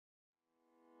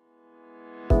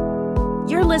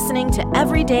listening to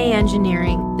Everyday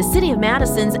Engineering, the City of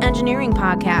Madison's engineering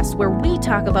podcast where we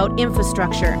talk about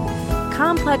infrastructure.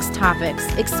 Complex topics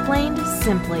explained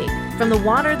simply, from the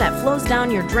water that flows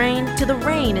down your drain to the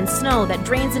rain and snow that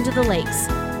drains into the lakes,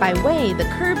 by way the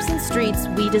curbs and streets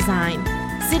we design.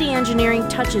 City engineering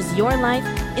touches your life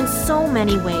in so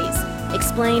many ways,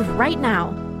 explained right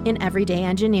now in Everyday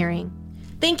Engineering.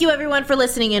 Thank you, everyone, for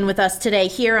listening in with us today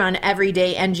here on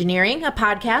Everyday Engineering, a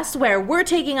podcast where we're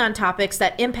taking on topics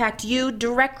that impact you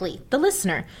directly, the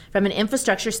listener, from an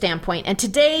infrastructure standpoint. And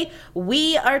today,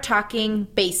 we are talking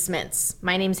basements.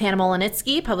 My name is Hannah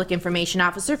Mohelnitzky, Public Information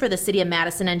Officer for the City of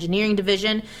Madison Engineering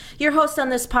Division, your host on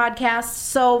this podcast.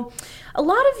 So, a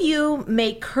lot of you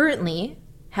may currently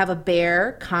have a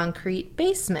bare concrete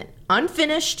basement,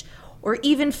 unfinished, or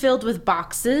even filled with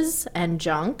boxes and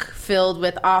junk, filled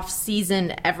with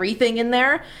off-season everything in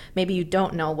there. Maybe you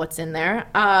don't know what's in there.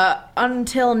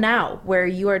 Until now, where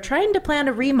you are trying to plan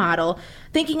a remodel,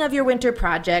 thinking of your winter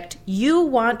project, you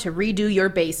want to redo your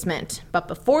basement. But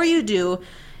before you do,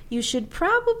 you should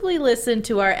probably listen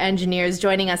to our engineers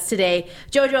joining us today,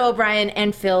 Jojo O'Brien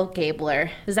and Phil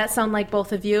Gaebler. Does that sound like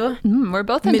both of you? We're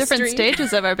both in different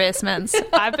stages of our basements.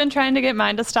 I've been trying to get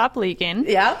mine to stop leaking.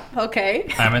 Yeah, okay.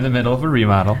 I'm in the middle of a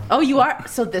remodel. Oh, you are?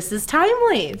 So this is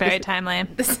timely. Very timely.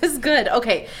 This is good.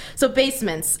 Okay, so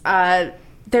basements.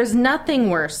 There's nothing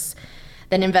worse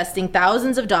than investing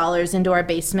thousands of dollars into our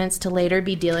basements to later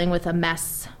be dealing with a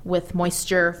mess with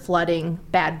moisture, flooding,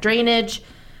 bad drainage.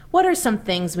 What are some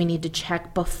things we need to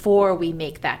check before we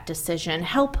make that decision?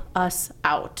 Help us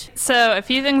out. So a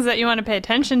few things that you want to pay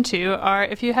attention to are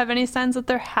if you have any signs that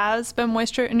there has been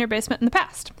moisture in your basement in the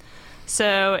past.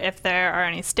 So if there are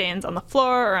any stains on the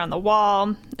floor or on the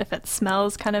wall, if it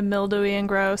smells kind of mildewy and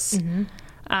gross,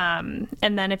 and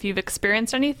then if you've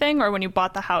experienced anything or when you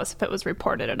bought the house, if it was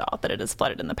reported at all that it has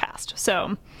flooded in the past.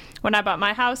 So when I bought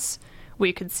my house,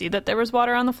 we could see that there was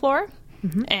water on the floor,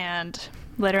 and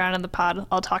later on in the pod,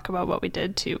 I'll talk about what we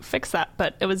did to fix that,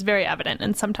 but it was very evident,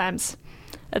 and sometimes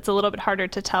it's a little bit harder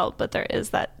to tell, but there is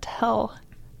that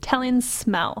telling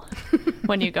smell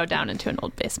when you go down into an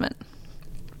old basement.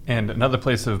 And another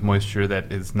place of moisture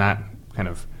that is not kind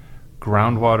of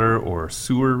groundwater or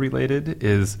sewer related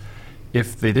is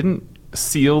if they didn't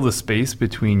seal the space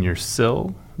between your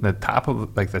sill, the top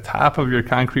of your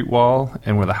concrete wall,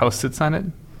 and where the house sits on it,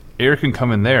 air can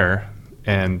come in there,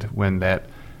 and when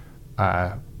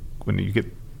you get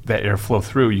that air flow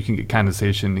through, you can get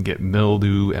condensation and get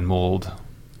mildew and mold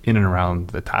in and around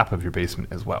the top of your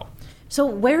basement as well. So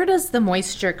where does the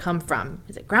moisture come from?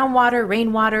 Is it groundwater,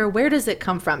 rainwater? Where does it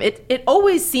come from? It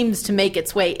always seems to make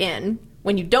its way in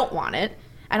when you don't want it.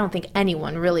 I don't think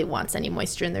anyone really wants any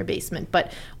moisture in their basement,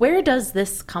 but where does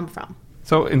this come from?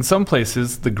 So in some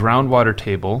places, the groundwater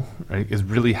table, right, is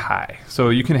really high. So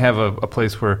you can have a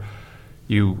place where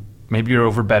maybe you're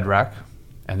over bedrock,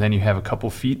 and then you have a couple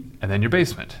feet, and then your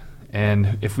basement.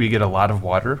 And if we get a lot of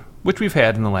water, which we've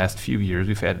had in the last few years,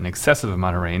 we've had an excessive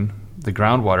amount of rain, the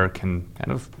groundwater can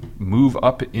kind of move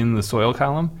up in the soil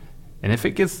column. And if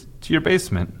it gets to your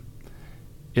basement,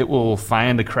 it will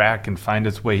find a crack and find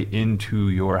its way into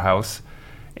your house.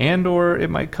 And or it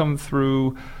might come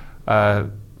through a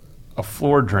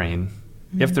floor drain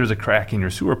if there's a crack in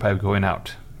your sewer pipe going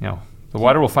out. The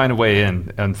water will find a way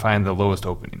in and find the lowest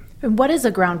opening. And what is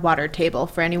a groundwater table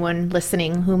for anyone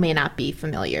listening who may not be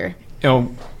familiar?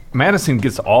 Madison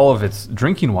gets all of its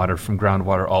drinking water from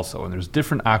groundwater also, and there's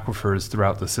different aquifers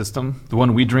throughout the system. The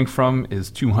one we drink from is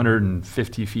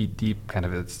 250 feet deep, kind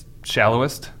of its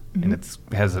shallowest, and it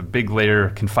has a big layer,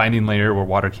 confining layer where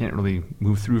water can't really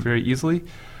move through very easily.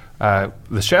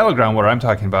 The shallow groundwater I'm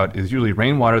talking about is usually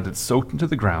rainwater that's soaked into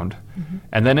the ground,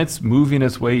 and then it's moving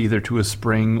its way either to a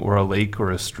spring or a lake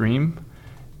or a stream.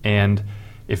 And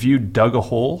if you dug a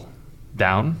hole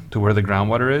down to where the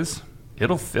groundwater is,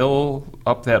 it'll fill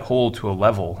up that hole to a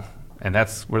level, and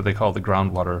that's where they call the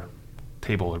groundwater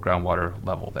table or groundwater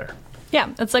level there. Yeah,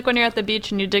 it's like when you're at the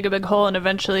beach and you dig a big hole and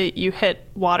eventually you hit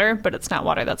water, but it's not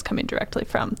water that's coming directly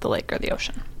from the lake or the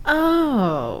ocean.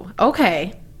 Oh,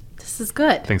 okay. This is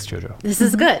good. Thanks, Jojo. This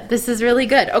is good. This is really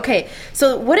good. Okay,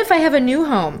 so what if I have a new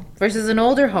home versus an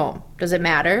older home? Does it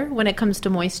matter when it comes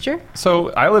to moisture?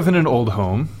 So I live in an old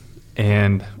home,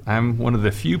 and I'm one of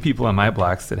the few people on my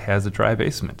blocks that has a dry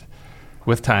basement.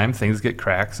 With time, things get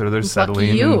cracks or there's settling.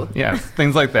 Lucky you. Yeah,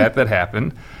 things like that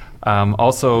happen.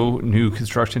 Also, new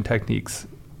construction techniques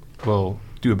will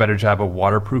do a better job of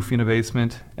waterproofing a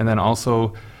basement. And then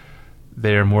also,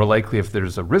 they're more likely, if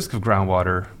there's a risk of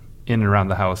groundwater in and around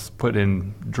the house, put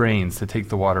in drains to take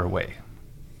the water away.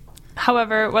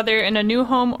 However, whether you're in a new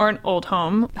home or an old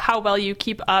home, how well you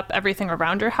keep up everything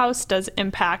around your house does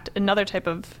impact another type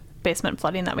of basement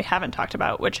flooding that we haven't talked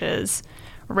about, which is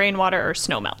rainwater or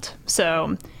snow melt.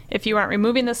 So if you aren't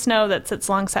removing the snow that sits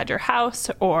alongside your house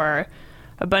or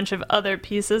a bunch of other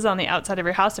pieces on the outside of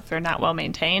your house, if they're not well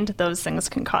maintained, those things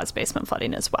can cause basement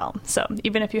flooding as well. So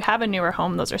even if you have a newer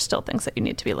home, those are still things that you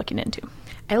need to be looking into.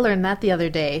 I learned that the other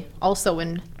day also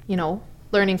when,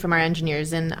 learning from our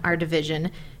engineers in our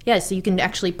division. Yeah, so you can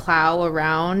actually plow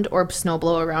around or snow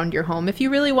blow around your home if you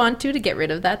really want to get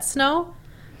rid of that snow.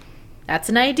 That's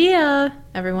an idea,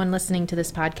 everyone listening to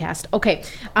this podcast. Okay,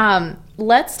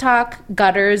 let's talk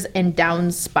gutters and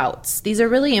downspouts. These are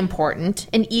really important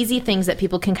and easy things that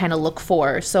people can kind of look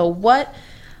for. So what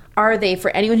are they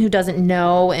for anyone who doesn't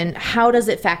know, and how does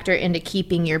it factor into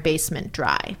keeping your basement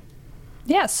dry?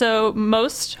 Yeah, so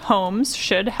most homes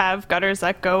should have gutters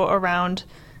that go around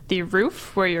the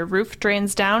roof where your roof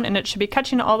drains down, and it should be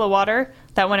catching all the water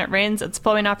that when it rains, it's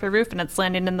flowing off your roof and it's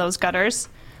landing in those gutters.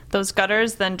 Those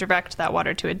gutters then direct that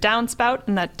water to a downspout,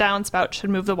 and that downspout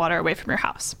should move the water away from your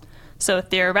house. So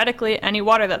theoretically, any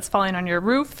water that's falling on your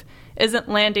roof isn't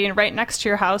landing right next to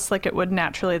your house like it would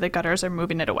naturally. The gutters are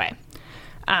moving it away.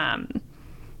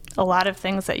 A lot of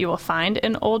things that you will find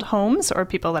in old homes or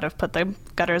people that have put the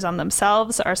gutters on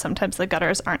themselves are sometimes the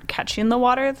gutters aren't catching the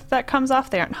water that comes off.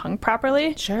 They aren't hung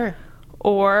properly. Sure.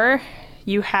 Or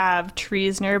you have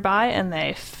trees nearby and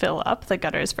they fill up the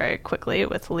gutters very quickly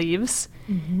with leaves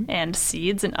and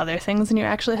seeds and other things, and you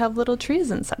actually have little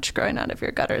trees and such growing out of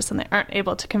your gutters, and they aren't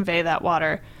able to convey that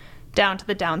water down to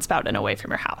the downspout and away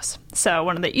from your house. So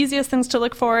one of the easiest things to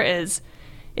look for is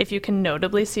if you can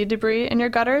notably see debris in your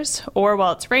gutters, or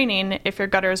while it's raining, if your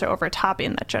gutters are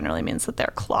overtopping, that generally means that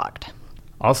they're clogged.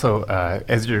 Also,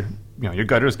 as your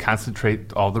gutters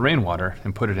concentrate all the rainwater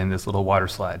and put it in this little water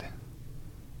slide.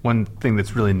 One thing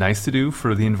that's really nice to do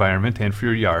for the environment and for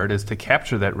your yard is to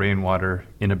capture that rainwater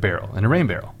in a rain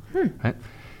barrel. Right?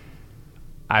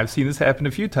 I've seen this happen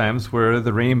a few times where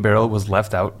the rain barrel was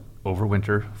left out over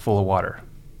winter full of water.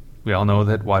 We all know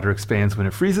that water expands when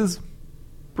it freezes.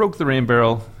 Broke the rain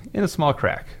barrel in a small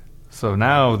crack. So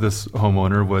now this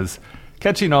homeowner was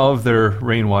catching all of their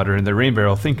rainwater in their rain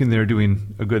barrel, thinking they were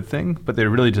doing a good thing, but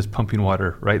they're really just pumping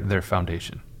water right in their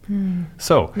foundation.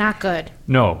 So not good.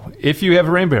 No, if you have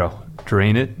a rain barrel,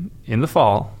 drain it in the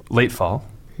fall, late fall.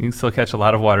 You can still catch a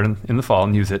lot of water in the fall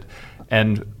and use it,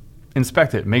 and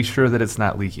inspect it. Make sure that it's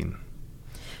not leaking.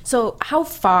 So how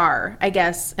far, I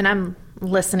guess, and I'm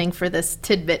listening for this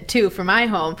tidbit too for my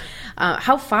home,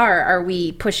 how far are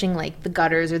we pushing like the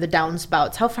gutters or the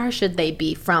downspouts? How far should they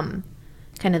be from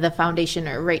kind of the foundation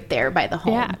or right there by the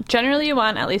home? Yeah, generally you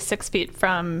want at least 6 feet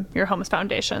from your home's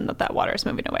foundation that water is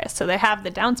moving away. So they have the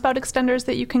downspout extenders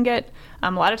that you can get. A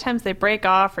lot of times they break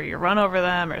off, or you run over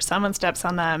them, or someone steps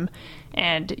on them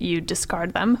and you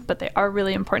discard them, but they are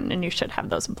really important and you should have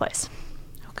those in place.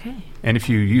 Okay. And if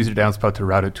you use your downspout to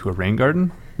route it to a rain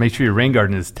garden, make sure your rain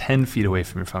garden is 10 feet away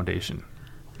from your foundation.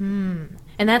 And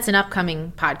that's an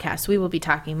upcoming podcast. We will be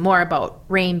talking more about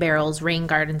rain barrels, rain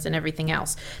gardens, and everything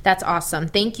else. That's awesome.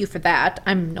 Thank you for that.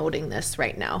 I'm noting this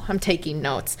right now. I'm taking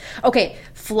notes. Okay,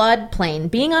 floodplain.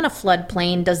 Being on a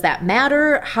floodplain, does that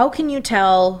matter? How can you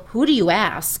tell? Who do you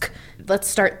ask? Let's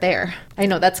start there. I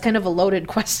know that's kind of a loaded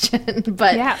question,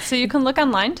 but... Yeah, so you can look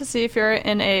online to see if you're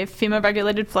in a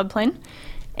FEMA-regulated floodplain.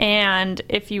 And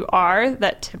if you are,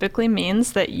 that typically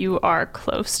means that you are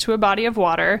close to a body of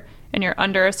water and you're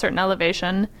under a certain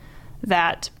elevation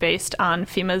that, based on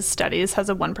FEMA's studies, has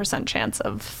a 1% chance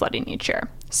of flooding each year.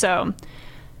 So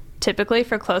typically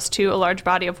for close to a large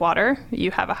body of water,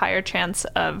 you have a higher chance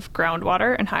of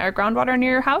groundwater and higher groundwater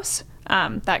near your house.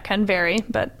 That can vary,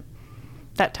 but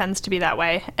that tends to be that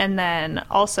way. And then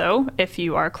also, if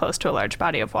you are close to a large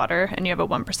body of water and you have a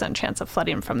 1% chance of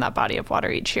flooding from that body of water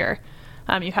each year,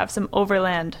 you have some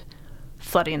overland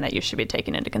flooding that you should be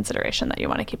taking into consideration that you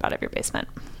want to keep out of your basement.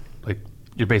 Like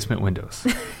your basement windows.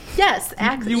 Yes.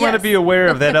 You want to be aware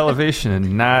of that elevation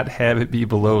and not have it be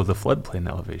below the floodplain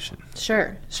elevation.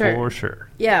 Sure. For sure.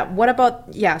 Yeah. What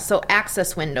about, so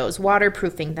access windows,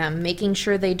 waterproofing them, making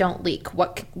sure they don't leak.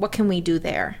 What can we do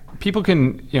there? People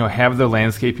can, have their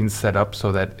landscaping set up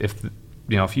so that if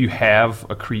you have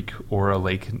a creek or a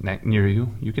lake near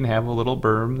you, you can have a little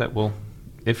berm that will,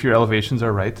 if your elevations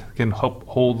are right, can help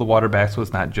hold the water back so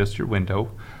it's not just your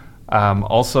window.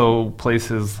 Also,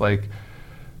 places like,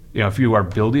 if you are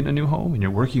building a new home and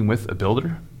you're working with a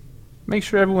builder, make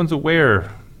sure everyone's aware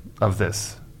of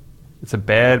this. It's a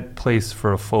bad place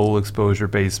for a full exposure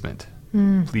basement.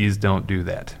 Please don't do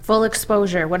that. Full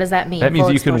exposure, what does that mean? That means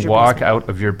full you can walk basement. out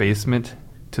of your basement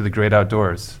to the great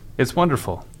outdoors. It's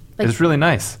wonderful. It's really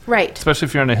nice. Right. Especially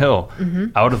if you're on a hill,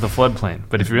 out of the floodplain.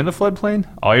 But if you're in the floodplain,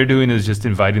 all you're doing is just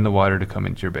inviting the water to come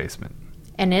into your basement.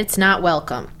 And it's not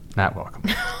welcome. Not welcome.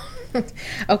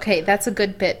 Okay, that's a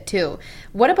good bit too.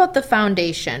 What about the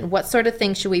foundation? What sort of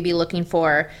things should we be looking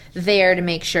for there to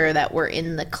make sure that we're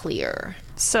in the clear?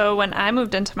 So when I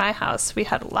moved into my house, we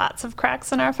had lots of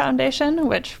cracks in our foundation,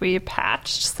 which we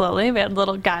patched slowly. We had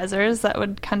little geysers that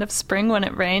would kind of spring when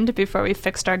it rained before we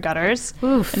fixed our gutters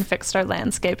and fixed our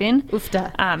landscaping.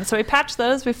 Oofda. So we patched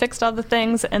those, we fixed all the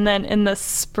things, and then in the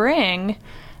spring,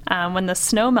 when the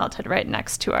snow melted right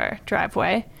next to our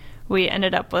driveway, we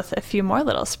ended up with a few more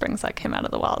little springs that came out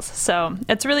of the walls. So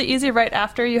it's really easy right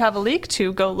after you have a leak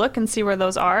to go look and see where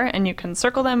those are, and you can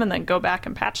circle them and then go back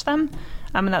and patch them.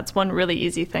 And that's one really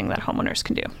easy thing that homeowners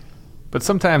can do. But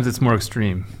sometimes it's more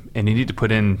extreme, and you need to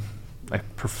put in a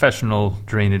professional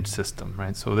drainage system,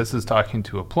 right? So this is talking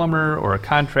to a plumber or a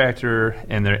contractor,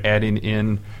 and they're adding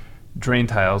in drain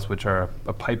tiles, which are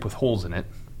a pipe with holes in it.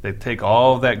 They take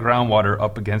all of that groundwater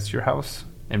up against your house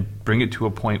and bring it to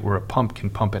a point where a pump can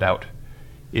pump it out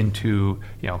into,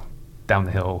 down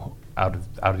the hill, out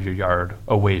of your yard,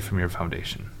 away from your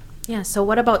foundation. Yeah, so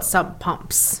what about sump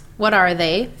pumps? What are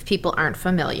they, if people aren't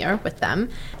familiar with them?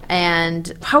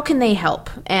 And how can they help?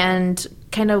 And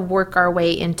kind of work our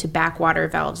way into backwater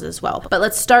valves as well. But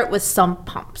let's start with sump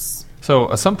pumps.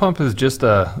 So a sump pump is just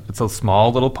it's a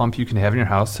small little pump you can have in your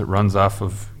house that runs off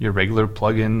of your regular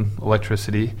plug-in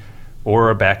electricity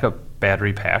or a backup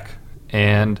battery pack.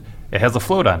 And it has a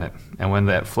float on it. And when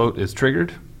that float is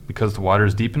triggered, because the water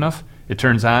is deep enough, it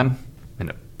turns on and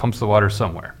it pumps the water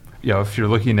somewhere. If you're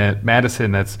looking at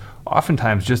Madison, that's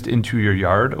oftentimes just into your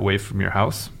yard, away from your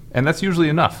house. And that's usually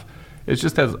enough. It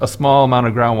just has a small amount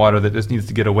of groundwater that just needs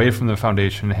to get away from the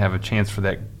foundation and have a chance for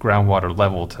that groundwater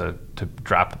level to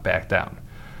drop back down.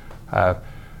 A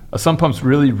sump pump's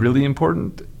really, really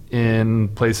important in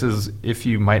places if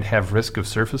you might have risk of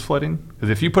surface flooding. Because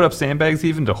if you put up sandbags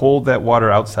even to hold that water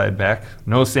outside back,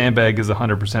 no sandbag is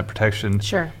 100% protection.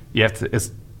 Sure. You have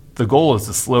to. The goal is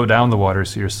to slow down the water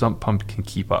so your sump pump can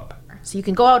keep up. So you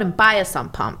can go out and buy a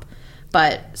sump pump,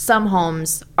 but some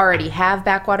homes already have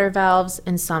backwater valves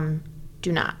and some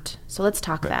do not. So let's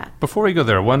talk that. Before we go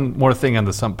there, one more thing on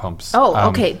the sump pumps. Oh,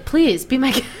 okay. Please be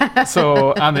my guest.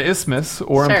 So on the isthmus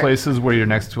or Sure. in places where you're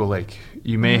next to a lake,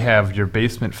 you may have your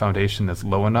basement foundation that's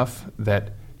low enough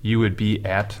that you would be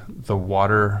at the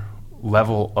water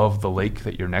level of the lake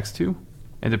that you're next to.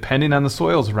 And depending on the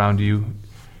soils around you,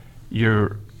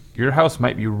 your house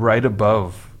might be right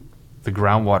above the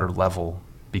groundwater level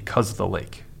because of the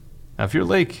lake. Now, if your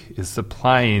lake is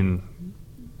supplying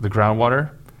the groundwater,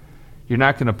 you're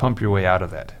not going to pump your way out of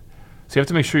that. So you have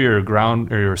to make sure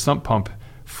your sump pump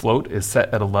float is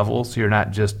set at a level so you're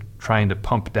not just trying to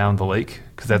pump down the lake,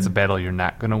 because that's a battle you're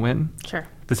not going to win. Sure.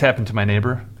 This happened to my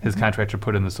neighbor. His contractor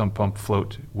put in the sump pump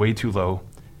float way too low,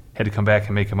 had to come back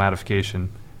and make a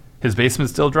modification. His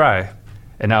basement's still dry,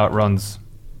 and now it runs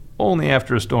only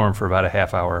after a storm for about a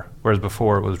half hour, whereas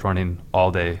before it was running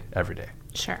all day, every day.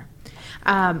 Sure.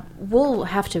 We'll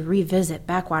have to revisit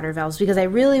backwater valves because I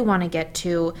really want to get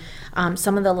to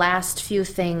some of the last few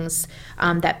things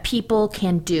that people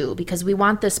can do, because we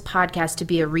want this podcast to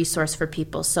be a resource for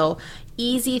people. So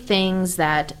easy things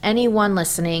that anyone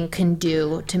listening can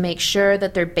do to make sure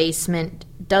that their basement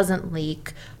doesn't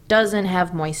leak, doesn't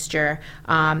have moisture,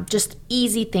 just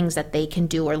easy things that they can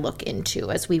do or look into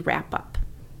as we wrap up.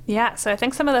 Yeah, so I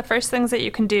think some of the first things that you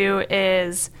can do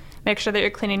is make sure that you're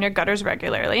cleaning your gutters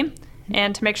regularly,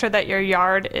 and to make sure that your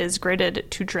yard is gridded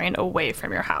to drain away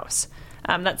from your house.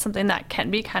 That's something that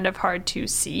can be kind of hard to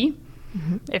see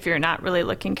if you're not really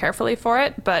looking carefully for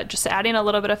it, but just adding a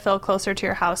little bit of fill closer to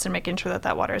your house and making sure that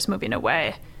that water is moving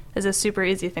away is a super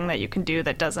easy thing that you can do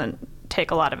that doesn't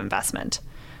take a lot of investment.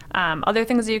 Other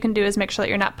things that you can do is make sure that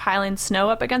you're not piling snow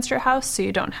up against your house so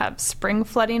you don't have spring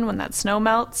flooding when that snow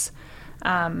melts.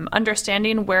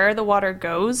 Understanding where the water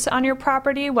goes on your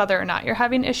property, whether or not you're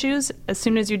having issues. As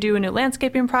soon as you do a new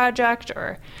landscaping project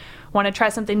or want to try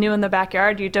something new in the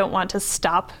backyard, you don't want to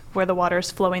stop where the water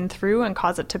is flowing through and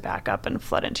cause it to back up and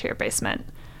flood into your basement.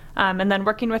 And then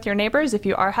working with your neighbors, if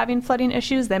you are having flooding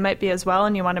issues, they might be as well,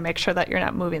 and you want to make sure that you're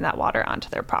not moving that water onto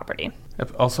their property.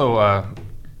 Also,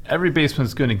 every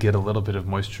basement's going to get a little bit of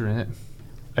moisture in it.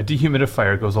 A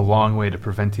dehumidifier goes a long way to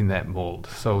preventing that mold.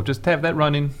 So just have that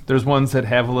running. There's ones that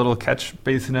have a little catch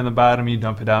basin in the bottom. You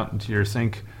dump it out into your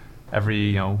sink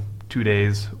every 2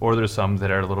 days. Or there's some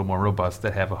that are a little more robust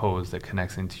that have a hose that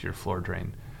connects into your floor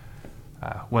drain.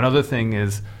 One other thing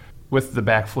is with the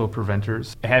backflow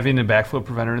preventers, having a backflow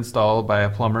preventer installed by a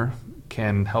plumber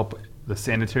can help the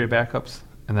sanitary backups.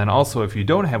 And then also, if you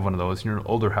don't have one of those in your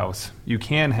older house, you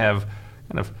can have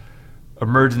kind of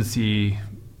emergency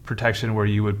protection where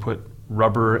you would put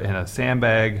rubber and a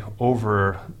sandbag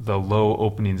over the low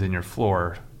openings in your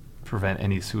floor to prevent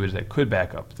any sewage that could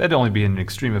back up. That'd only be an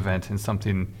extreme event and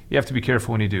something you have to be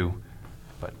careful when you do,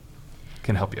 but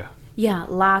can help you. Yeah,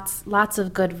 lots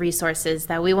of good resources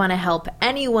that we want to help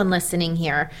anyone listening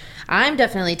here. I'm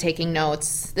definitely taking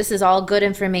notes. This is all good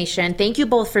information. Thank you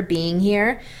both for being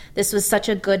here. This was such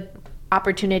a good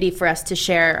opportunity for us to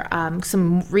share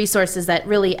some resources that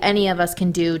really any of us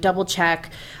can do, double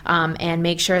check, and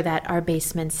make sure that our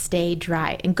basements stay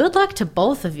dry. And good luck to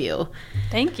both of you.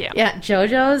 Thank you. Yeah,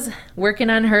 Jojo's working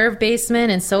on her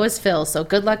basement, and so is Phil. So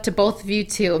good luck to both of you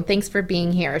too. Thanks for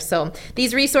being here. So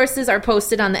these resources are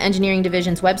posted on the Engineering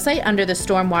Division's website under the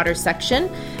Stormwater section.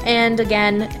 And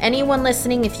again, anyone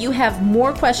listening, if you have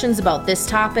more questions about this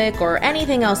topic or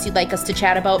anything else you'd like us to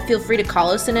chat about, feel free to call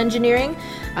us in engineering.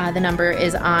 The number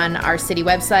is on our city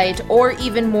website, or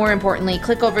even more importantly,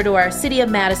 click over to our City of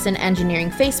Madison Engineering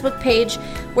Facebook page.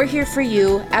 We're here for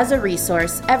you as a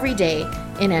resource every day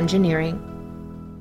in engineering.